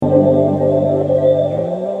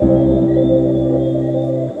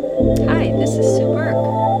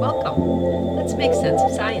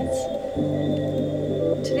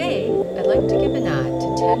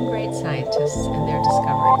10 great scientists and their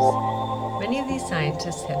discoveries. Many of these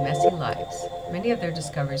scientists had messy lives. Many of their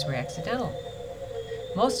discoveries were accidental.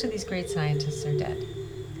 Most of these great scientists are dead.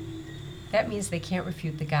 That means they can't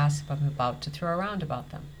refute the gossip I'm about to throw around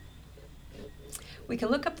about them. We can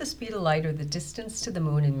look up the speed of light or the distance to the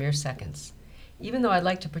moon in mere seconds. Even though I'd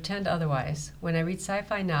like to pretend otherwise, when I read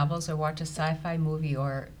sci-fi novels or watch a sci-fi movie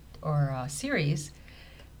or a series,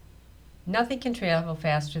 nothing can travel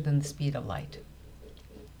faster than the speed of light.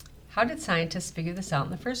 How did scientists figure this out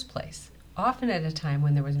in the first place? Often at a time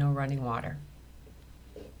when there was no running water.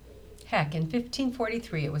 Heck, in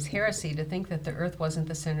 1543 it was heresy to think that the Earth wasn't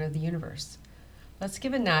the center of the universe. Let's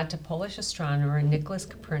give a nod to Polish astronomer Nicholas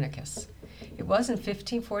Copernicus. It was in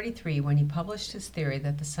 1543 when he published his theory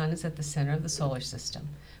that the sun is at the center of the solar system,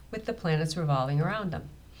 with the planets revolving around them.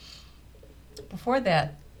 Before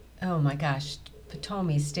that,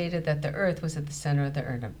 Ptolemy stated that the Earth was at the center of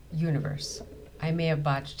the universe. I may have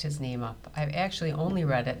botched his name up. I've actually only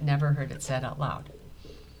read it, never heard it said out loud.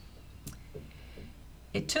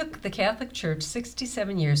 It took the Catholic Church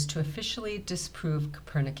 67 years to officially disprove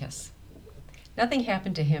Copernicus. Nothing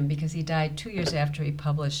happened to him because he died 2 years after he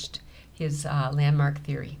published his landmark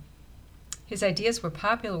theory. His ideas were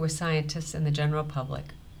popular with scientists and the general public,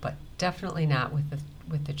 but definitely not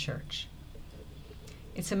with the church.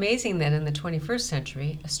 It's amazing that in the 21st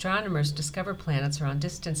century, astronomers discover planets around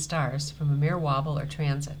distant stars from a mere wobble or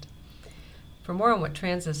transit. For more on what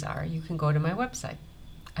transits are, you can go to my website.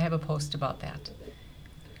 I have a post about that.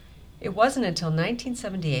 It wasn't until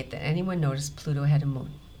 1978 that anyone noticed Pluto had a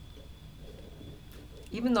moon.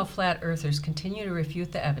 Even though flat earthers continue to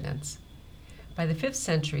refute the evidence, by the 5th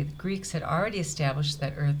century, the Greeks had already established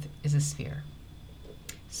that Earth is a sphere.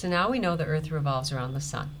 So now we know the Earth revolves around the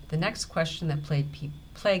sun. The next question that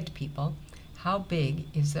plagued people, how big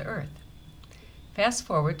is the Earth? Fast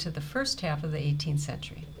forward to the first half of the 18th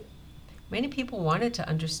century. Many people wanted to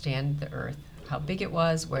understand the Earth, how big it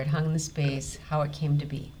was, where it hung in the space, how it came to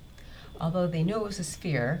be. Although they knew it was a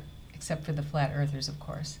sphere, except for the flat earthers, of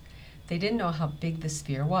course, they didn't know how big the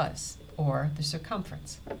sphere was, or the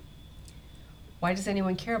circumference. Why does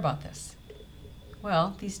anyone care about this?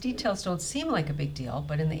 Well, these details don't seem like a big deal,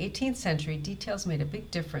 but in the 18th century, details made a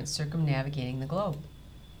big difference circumnavigating the globe.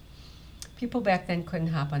 People back then couldn't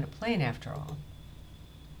hop on a plane, after all.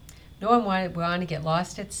 No one wanted to get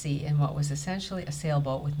lost at sea in what was essentially a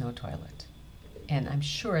sailboat with no toilet. And I'm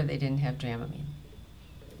sure they didn't have Dramamine.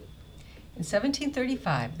 In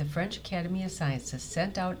 1735, the French Academy of Sciences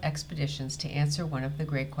sent out expeditions to answer one of the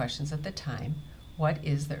great questions of the time: what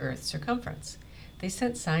is the Earth's circumference? They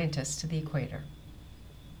sent scientists to the equator.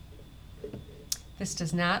 This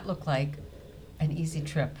does not look like an easy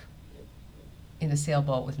trip in a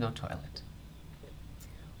sailboat with no toilet.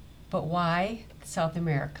 But why South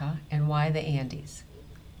America and why the Andes?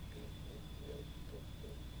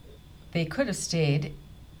 They could have stayed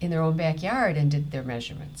in their own backyard and did their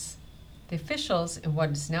measurements. The officials in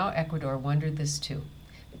what is now Ecuador wondered this too.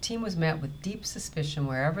 The team was met with deep suspicion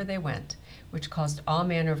wherever they went, which caused all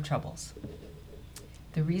manner of troubles.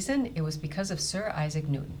 The reason? It was because of Sir Isaac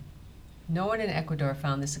Newton. No one in Ecuador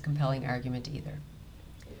found this a compelling argument either.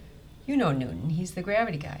 You know Newton, he's the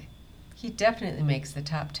gravity guy. He definitely makes the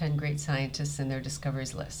top 10 great scientists in their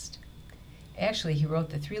discoveries list. Actually, he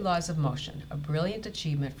wrote the 3 laws of motion, a brilliant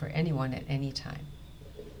achievement for anyone at any time.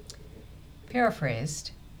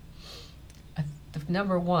 Paraphrased, the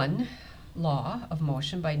number 1 law of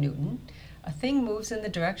motion by Newton: a thing moves in the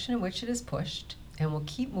direction in which it is pushed and will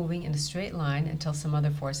keep moving in a straight line until some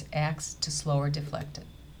other force acts to slow or deflect it.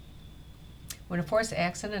 When a force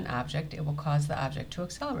acts on an object, it will cause the object to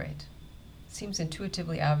accelerate. Seems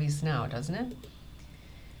intuitively obvious now, doesn't it?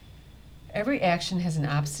 Every action has an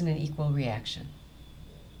opposite and equal reaction.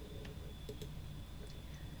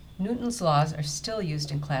 Newton's laws are still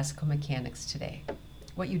used in classical mechanics today.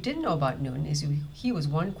 What you didn't know about Newton is he was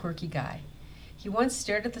one quirky guy. He once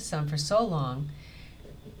stared at the sun for so long,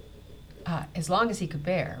 as long as he could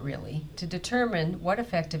bear, really, to determine what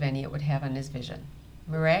effect, if any, it would have on his vision.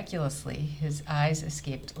 Miraculously, his eyes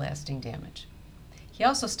escaped lasting damage. He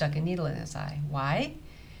also stuck a needle in his eye. Why?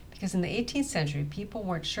 Because in the 18th century, people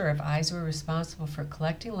weren't sure if eyes were responsible for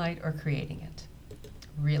collecting light or creating it.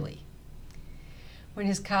 Really. When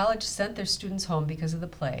his college sent their students home because of the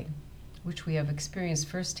plague, which we have experienced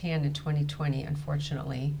firsthand in 2020,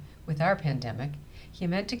 unfortunately, with our pandemic, he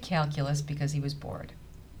invented calculus because he was bored.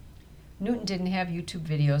 Newton didn't have YouTube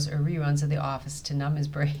videos or reruns of The Office to numb his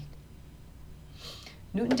brain.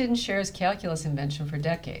 Newton didn't share his calculus invention for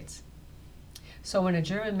decades. So when a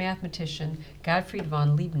German mathematician, Gottfried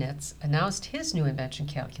von Leibniz, announced his new invention,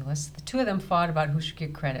 calculus, the two of them fought about who should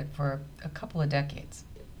get credit for a couple of decades.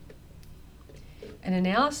 An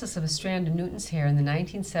analysis of a strand of Newton's hair in the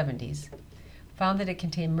 1970s found that it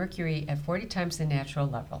contained mercury at 40 times the natural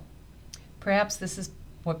level. Perhaps this is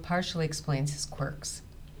what partially explains his quirks.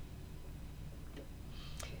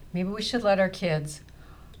 Maybe we should let our kids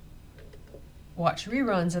watch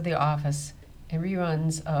reruns of The Office and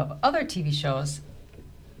reruns of other TV shows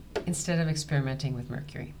instead of experimenting with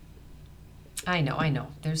mercury. I know,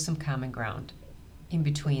 there's some common ground in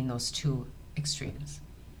between those two extremes.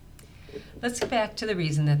 Let's get back to the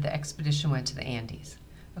reason that the expedition went to the Andes.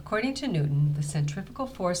 According to Newton, the centrifugal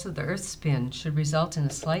force of the Earth's spin should result in a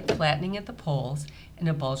slight flattening at the poles and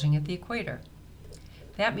a bulging at the equator.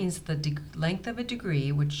 That means the length of a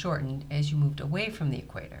degree would shorten as you moved away from the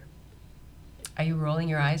equator. Are you rolling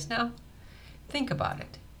your eyes now? Think about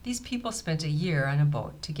it. These people spent a year on a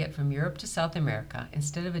boat to get from Europe to South America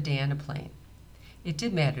instead of a day on a plane. It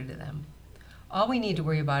did matter to them. All we need to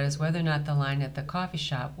worry about is whether or not the line at the coffee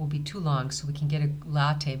shop will be too long so we can get a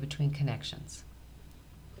latte between connections.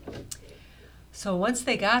 So once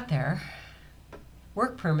they got there,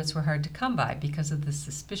 work permits were hard to come by because of the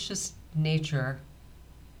suspicious nature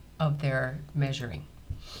of their measuring.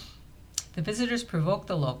 The visitors provoked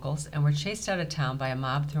the locals and were chased out of town by a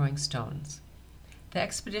mob throwing stones. The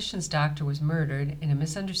expedition's doctor was murdered in a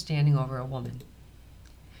misunderstanding over a woman.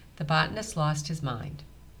 The botanist lost his mind.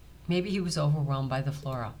 Maybe he was overwhelmed by the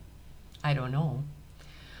flora. I don't know.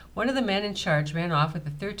 One of the men in charge ran off with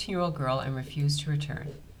a 13-year-old girl and refused to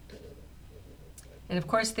return. And of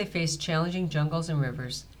course they faced challenging jungles and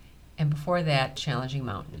rivers, and before that, challenging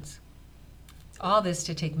mountains. All this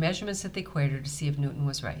to take measurements at the equator to see if Newton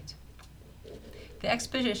was right. The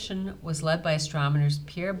expedition was led by astronomers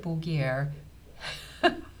Pierre Bouguer.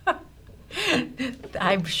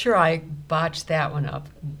 I'm sure I botched that one up.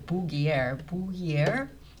 Bouguer,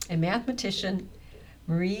 and mathematician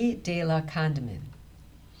Marie de La Condamine.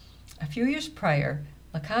 A few years prior,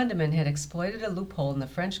 La Condamine had exploited a loophole in the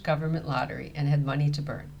French government lottery and had money to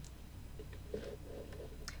burn.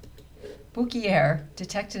 Bouguer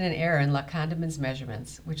detected an error in La Condamine's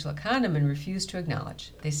measurements, which La Condamine refused to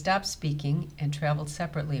acknowledge. They stopped speaking and traveled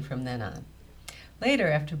separately from then on. Later,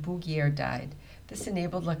 after Bouguer died, this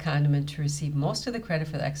enabled La Condamine to receive most of the credit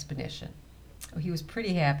for the expedition. Oh, he was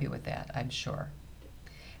pretty happy with that, I'm sure.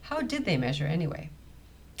 How did they measure anyway?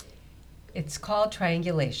 It's called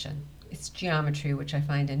triangulation. It's geometry, which I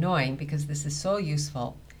find annoying because this is so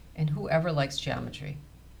useful, and whoever likes geometry.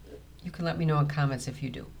 You can let me know in comments if you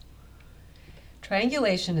do.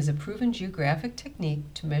 Triangulation is a proven geographic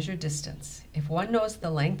technique to measure distance. If one knows the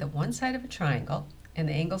length of one side of a triangle and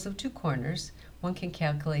the angles of two corners, one can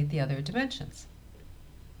calculate the other dimensions.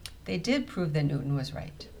 They did prove that Newton was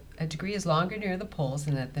right. A degree is longer near the poles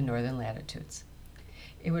than at the northern latitudes.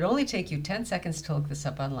 It would only take you 10 seconds to look this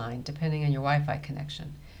up online, depending on your Wi-Fi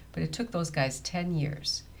connection, but it took those guys 10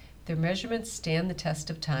 years. Their measurements stand the test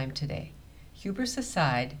of time today. Hubris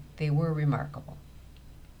aside, they were remarkable.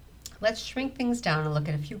 Let's shrink things down and look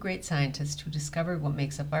at a few great scientists who discovered what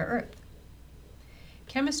makes up our Earth.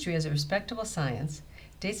 Chemistry, as a respectable science,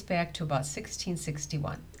 dates back to about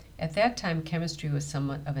 1661. At that time, chemistry was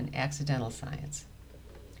somewhat of an accidental science.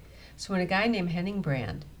 So when a guy named Henning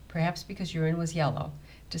Brand, perhaps because urine was yellow,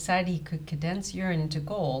 decided he could condense urine into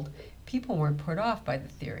gold, people weren't put off by the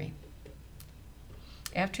theory.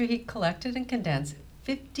 After he collected and condensed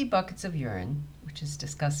 50 buckets of urine, which is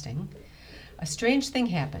disgusting, a strange thing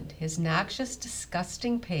happened. His noxious,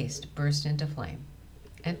 disgusting paste burst into flame.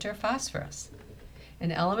 Enter phosphorus,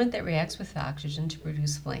 an element that reacts with oxygen to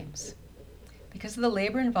produce flames. Because of the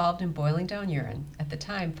labor involved in boiling down urine, at the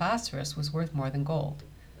time phosphorus was worth more than gold.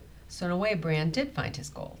 So in a way, Brand did find his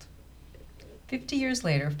gold. 50 years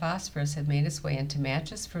later, phosphorus had made its way into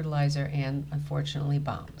matches, fertilizer, and, unfortunately,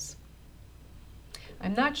 bombs.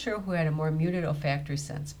 I'm not sure who had a more muted olfactory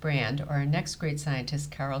sense, Brand or our next great scientist,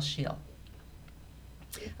 Carl Scheele.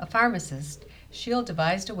 A pharmacist, Scheele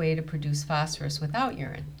devised a way to produce phosphorus without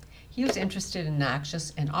urine. He was interested in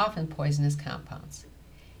noxious and often poisonous compounds.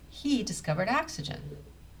 He discovered oxygen.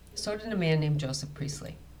 So did a man named Joseph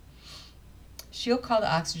Priestley. Scheele called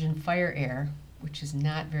oxygen fire air, which is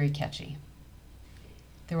not very catchy.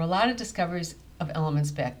 There were a lot of discoveries of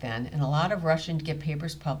elements back then, and a lot of rushing to get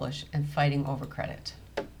papers published and fighting over credit.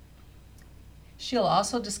 Scheele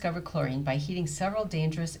also discovered chlorine by heating several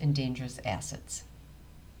dangerous and dangerous acids.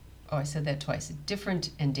 Oh, I said that twice.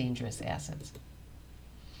 Different and dangerous acids.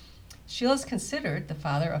 Scheele is considered the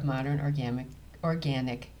father of modern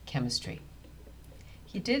organic chemistry.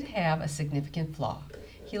 He did have a significant flaw.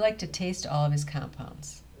 He liked to taste all of his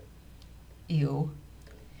compounds. Ew.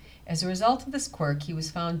 As a result of this quirk, he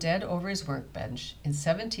was found dead over his workbench in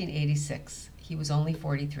 1786. He was only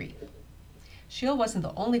 43. Scheele wasn't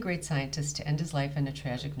the only great scientist to end his life on a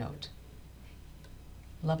tragic note.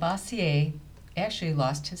 Lavoisier actually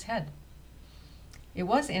lost his head. It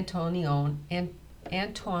was Antoine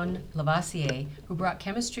Lavoisier who brought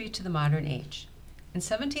chemistry to the modern age. In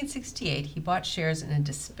 1768, he bought shares in a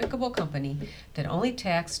despicable company that only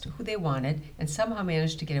taxed who they wanted and somehow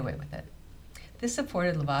managed to get away with it. This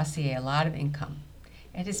afforded Lavoisier a lot of income.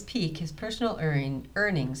 At his peak, his personal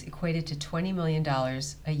earnings equated to $20 million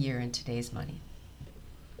a year in today's money.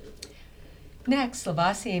 Next,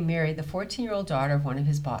 Lavoisier married the 14-year-old daughter of one of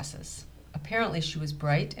his bosses. Apparently, she was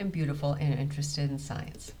bright and beautiful and interested in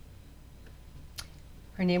science.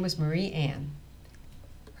 Her name was Marie Anne.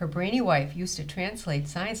 Her brainy wife used to translate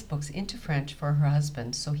science books into French for her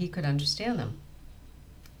husband so he could understand them.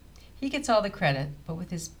 He gets all the credit, but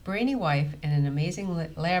with his brainy wife and an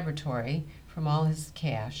amazing laboratory from all his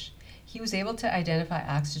cash, he was able to identify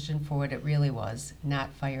oxygen for what it really was,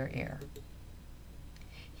 not fire air.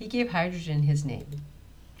 He gave hydrogen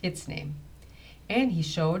its name, and he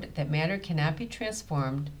showed that matter can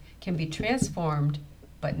be transformed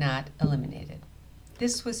but not eliminated.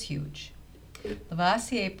 This was huge.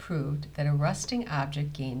 Lavoisier proved that a rusting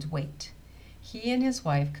object gains weight. He and his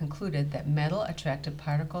wife concluded that metal attracted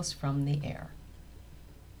particles from the air.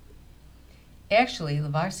 Actually,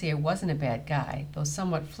 Lavoisier wasn't a bad guy, though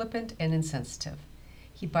somewhat flippant and insensitive.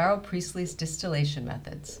 He borrowed Priestley's distillation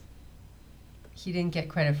methods. He didn't get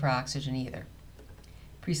credit for oxygen either.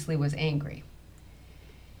 Priestley was angry.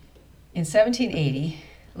 In 1780,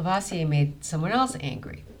 Lavoisier made someone else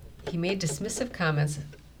angry. He made dismissive comments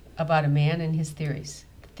about a man and his theories.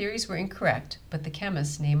 The theories were incorrect, but the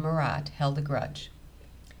chemist named Marat held a grudge.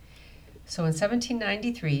 So in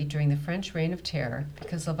 1793, during the French Reign of Terror,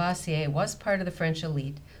 because Lavoisier was part of the French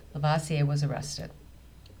elite, Lavoisier was arrested.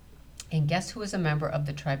 And guess who was a member of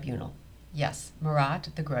the tribunal? Yes, Marat,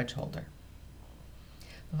 the grudge holder.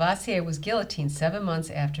 Lavoisier was guillotined 7 months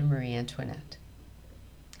after Marie Antoinette.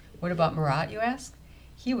 What about Marat, you ask?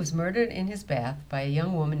 He was murdered in his bath by a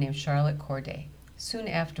young woman named Charlotte Corday. Soon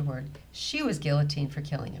afterward, she was guillotined for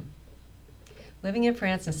killing him. Living in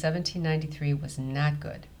France in 1793 was not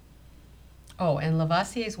good. Oh, and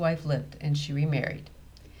Lavoisier's wife lived, and she remarried.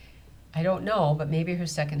 I don't know, but maybe her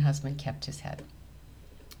second husband kept his head.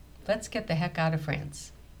 Let's get the heck out of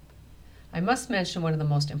France. I must mention one of the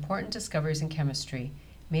most important discoveries in chemistry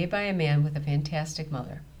made by a man with a fantastic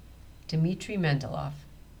mother, Dmitri Mendeleev,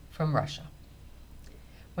 from Russia.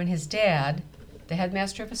 When his dad, the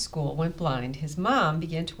headmaster of a school, went blind, his mom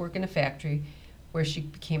began to work in a factory where she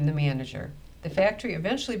became the manager. The factory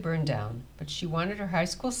eventually burned down, but she wanted her high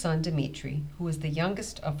school son, Dmitri, who was the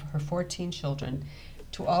youngest of her 14 children,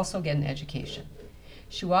 to also get an education.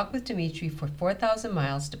 She walked with Dmitri for 4,000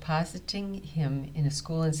 miles, depositing him in a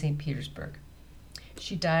school in St. Petersburg.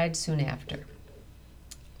 She died soon after.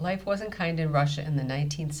 Life wasn't kind in Russia in the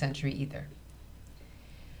 19th century either.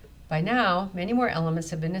 By now, many more elements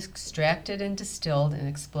have been extracted and distilled and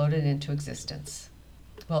exploded into existence.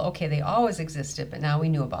 Well, okay, they always existed, but now we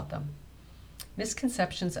knew about them.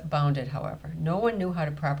 Misconceptions abounded, however. No one knew how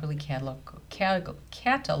to properly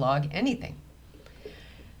catalog anything.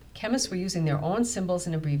 Chemists were using their own symbols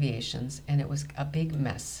and abbreviations, and it was a big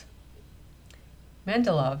mess.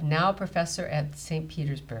 Mendeleev, now a professor at St.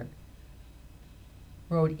 Petersburg,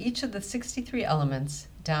 wrote each of the 63 elements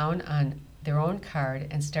down on their own card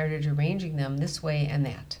and started arranging them this way and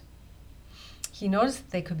that. He noticed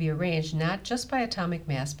that they could be arranged not just by atomic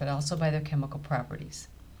mass, but also by their chemical properties.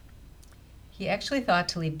 He actually thought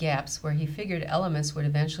to leave gaps where he figured elements would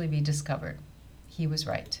eventually be discovered. He was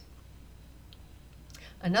right.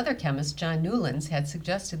 Another chemist, John Newlands, had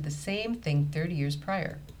suggested the same thing 30 years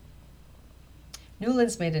prior.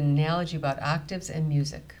 Newlands made an analogy about octaves and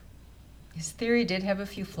music. His theory did have a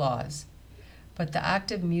few flaws, but the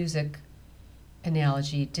octave music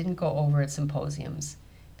analogy didn't go over at symposiums.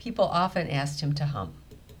 People often asked him to hum.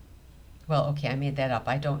 Well, okay, I made that up.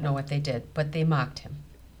 I don't know what they did, but they mocked him.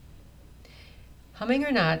 Humming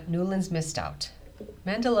or not, Newlands missed out.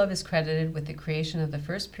 Mendeleev is credited with the creation of the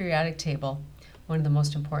first periodic table, one of the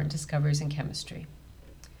most important discoveries in chemistry.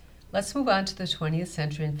 Let's move on to the 20th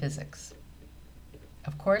century in physics.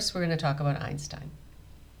 Of course, we're going to talk about Einstein.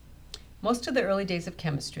 Most of the early days of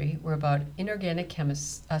chemistry were about inorganic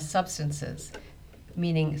substances,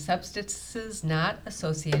 meaning substances not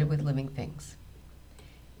associated with living things.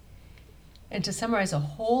 And to summarize a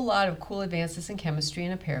whole lot of cool advances in chemistry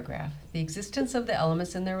in a paragraph, the existence of the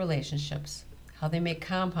elements and their relationships, how they make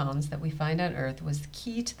compounds that we find on Earth, was the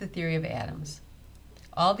key to the theory of atoms.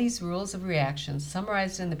 All these rules of reactions,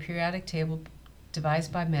 summarized in the periodic table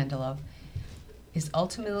devised by Mendeleev, is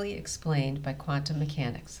ultimately explained by quantum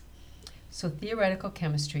mechanics. So theoretical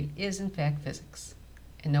chemistry is in fact physics.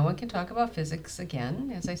 And no one can talk about physics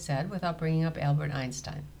again, as I said, without bringing up Albert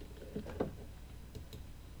Einstein.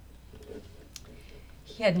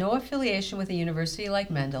 He had no affiliation with a university like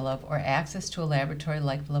Mendeleev or access to a laboratory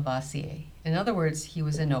like Lavoisier. In other words, he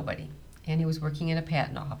was a nobody, and he was working in a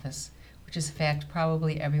patent office, which is a fact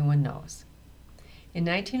probably everyone knows. In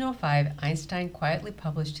 1905, Einstein quietly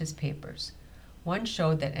published his papers. One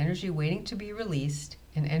showed that energy waiting to be released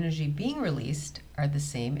and energy being released are the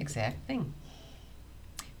same exact thing.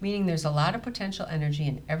 Meaning there's a lot of potential energy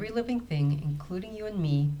in every living thing, including you and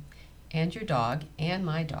me, and your dog, and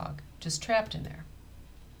my dog, just trapped in there.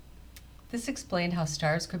 This explained how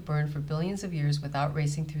stars could burn for billions of years without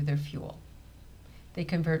racing through their fuel. They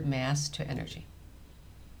convert mass to energy.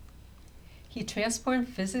 He transformed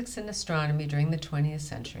physics and astronomy during the 20th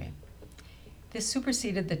century. This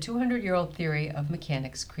superseded the 200-year-old theory of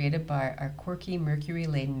mechanics created by our quirky,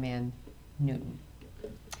 mercury-laden man, Newton.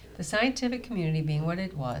 The scientific community being what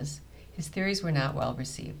it was, his theories were not well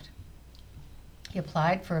received. He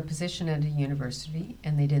applied for a position at a university,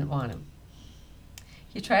 and they didn't want him.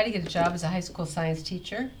 He tried to get a job as a high school science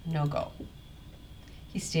teacher, no go.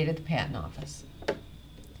 He stayed at the patent office.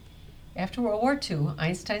 After World War II,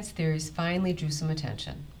 Einstein's theories finally drew some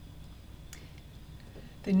attention.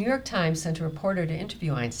 The New York Times sent a reporter to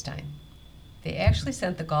interview Einstein. They actually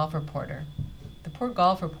sent the golf reporter. The poor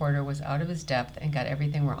golf reporter was out of his depth and got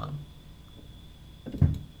everything wrong.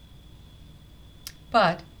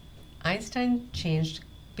 But Einstein changed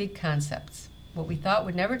big concepts. What we thought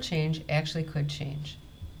would never change actually could change.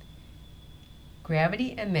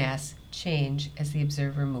 Gravity and mass change as the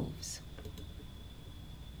observer moves.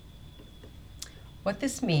 What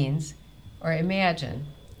this means, or imagine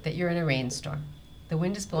that you're in a rainstorm. The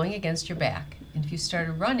wind is blowing against your back, and if you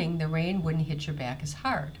started running, the rain wouldn't hit your back as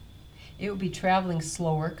hard. It would be traveling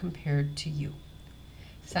slower compared to you.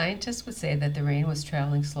 Scientists would say that the rain was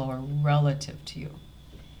traveling slower relative to you.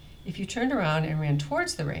 If you turned around and ran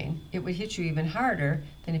towards the rain, it would hit you even harder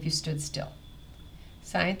than if you stood still.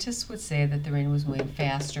 Scientists would say that the rain was moving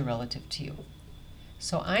faster relative to you.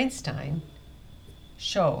 So Einstein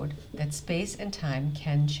showed that space and time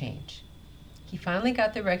can change. He finally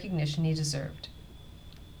got the recognition he deserved.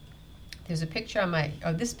 There's a picture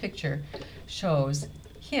this picture shows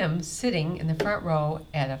him sitting in the front row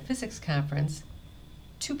at a physics conference,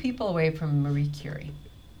 2 people away from Marie Curie.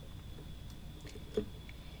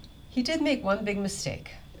 He did make one big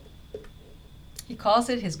mistake. He calls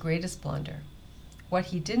it his greatest blunder. What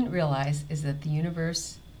he didn't realize is that the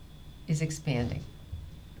universe is expanding.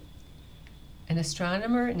 An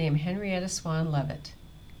astronomer named Henrietta Swan Leavitt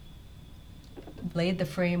laid the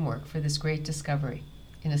framework for this great discovery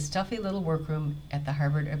in a stuffy little workroom at the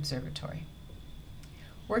Harvard Observatory.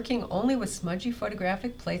 Working only with smudgy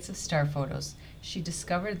photographic plates of star photos, she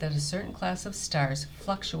discovered that a certain class of stars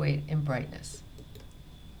fluctuate in brightness.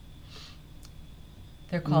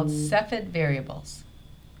 They're called Cepheid variables.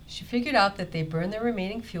 She figured out that they burn their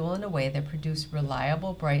remaining fuel in a way that produced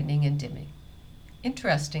reliable brightening and dimming.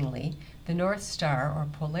 Interestingly, the North Star, or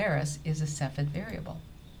Polaris, is a Cepheid variable.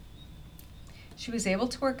 She was able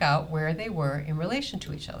to work out where they were in relation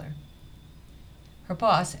to each other. Her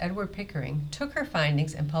boss, Edward Pickering, took her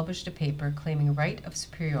findings and published a paper claiming right of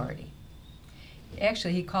superiority.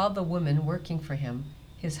 Actually, he called the women working for him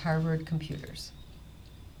his Harvard computers.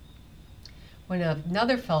 When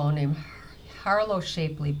another fellow named Harlow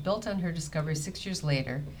Shapley built on her discovery 6 years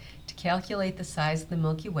later to calculate the size of the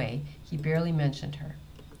Milky Way, he barely mentioned her.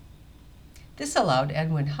 This allowed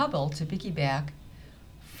Edwin Hubble to piggyback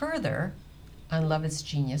further on Leavitt's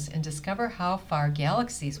genius and discover how far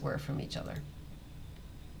galaxies were from each other.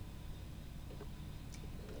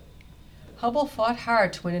 Hubble fought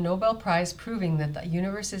hard to win a Nobel Prize proving that the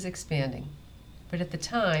universe is expanding. But at the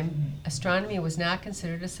time, astronomy was not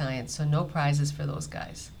considered a science, so no prizes for those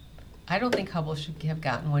guys. I don't think Hubble should have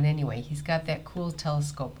gotten one anyway. He's got that cool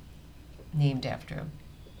telescope named after him.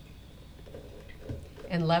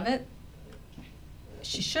 And Leavitt,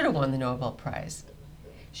 she should have won the Nobel Prize.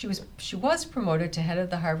 She was promoted to head of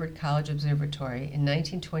the Harvard College Observatory in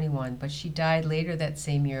 1921, but she died later that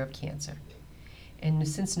same year of cancer. And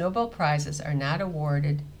since Nobel Prizes are not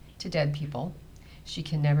awarded to dead people, she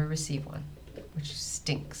can never receive one, which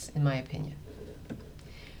stinks, in my opinion.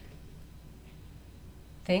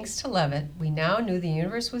 Thanks to Leavitt, we now knew the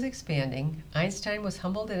universe was expanding. Einstein was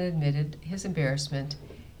humbled and admitted his embarrassment.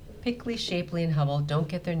 Pickley, Shapley, and Hubble don't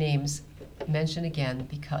get their names mentioned again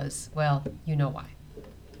because, well, you know why.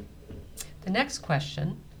 The next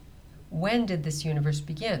question, when did this universe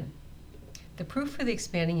begin? The proof for the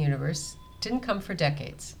expanding universe didn't come for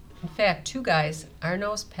decades. In fact, two guys,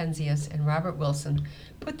 Arnos Penzias and Robert Wilson,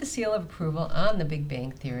 put the seal of approval on the Big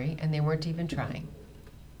Bang Theory, and they weren't even trying.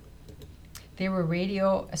 They were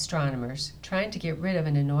radio astronomers trying to get rid of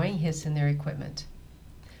an annoying hiss in their equipment.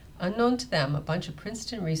 Unknown to them, a bunch of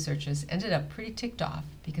Princeton researchers ended up pretty ticked off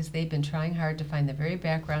because they'd been trying hard to find the very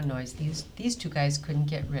background noise these two guys couldn't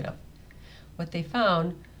get rid of. What they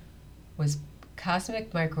found was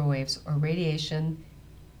cosmic microwaves, or radiation,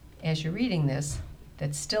 as you're reading this,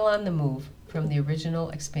 that's still on the move from the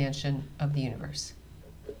original expansion of the universe.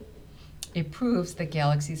 It proves that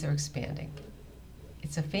galaxies are expanding.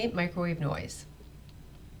 It's a faint microwave noise,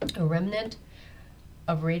 a remnant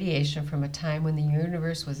of radiation from a time when the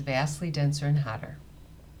universe was vastly denser and hotter.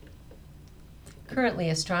 Currently,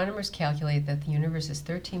 astronomers calculate that the universe is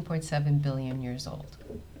 13.7 billion years old.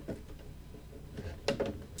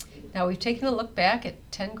 Now, we've taken a look back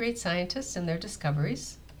at 10 great scientists and their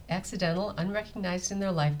discoveries, accidental, unrecognized in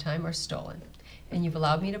their lifetime, or stolen, and you've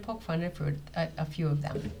allowed me to poke fun at a few of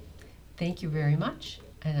them. Thank you very much,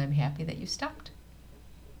 and I'm happy that you stopped.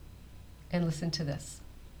 And listen to this.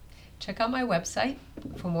 Check out my website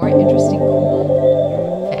for more interesting,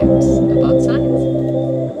 cool facts about science.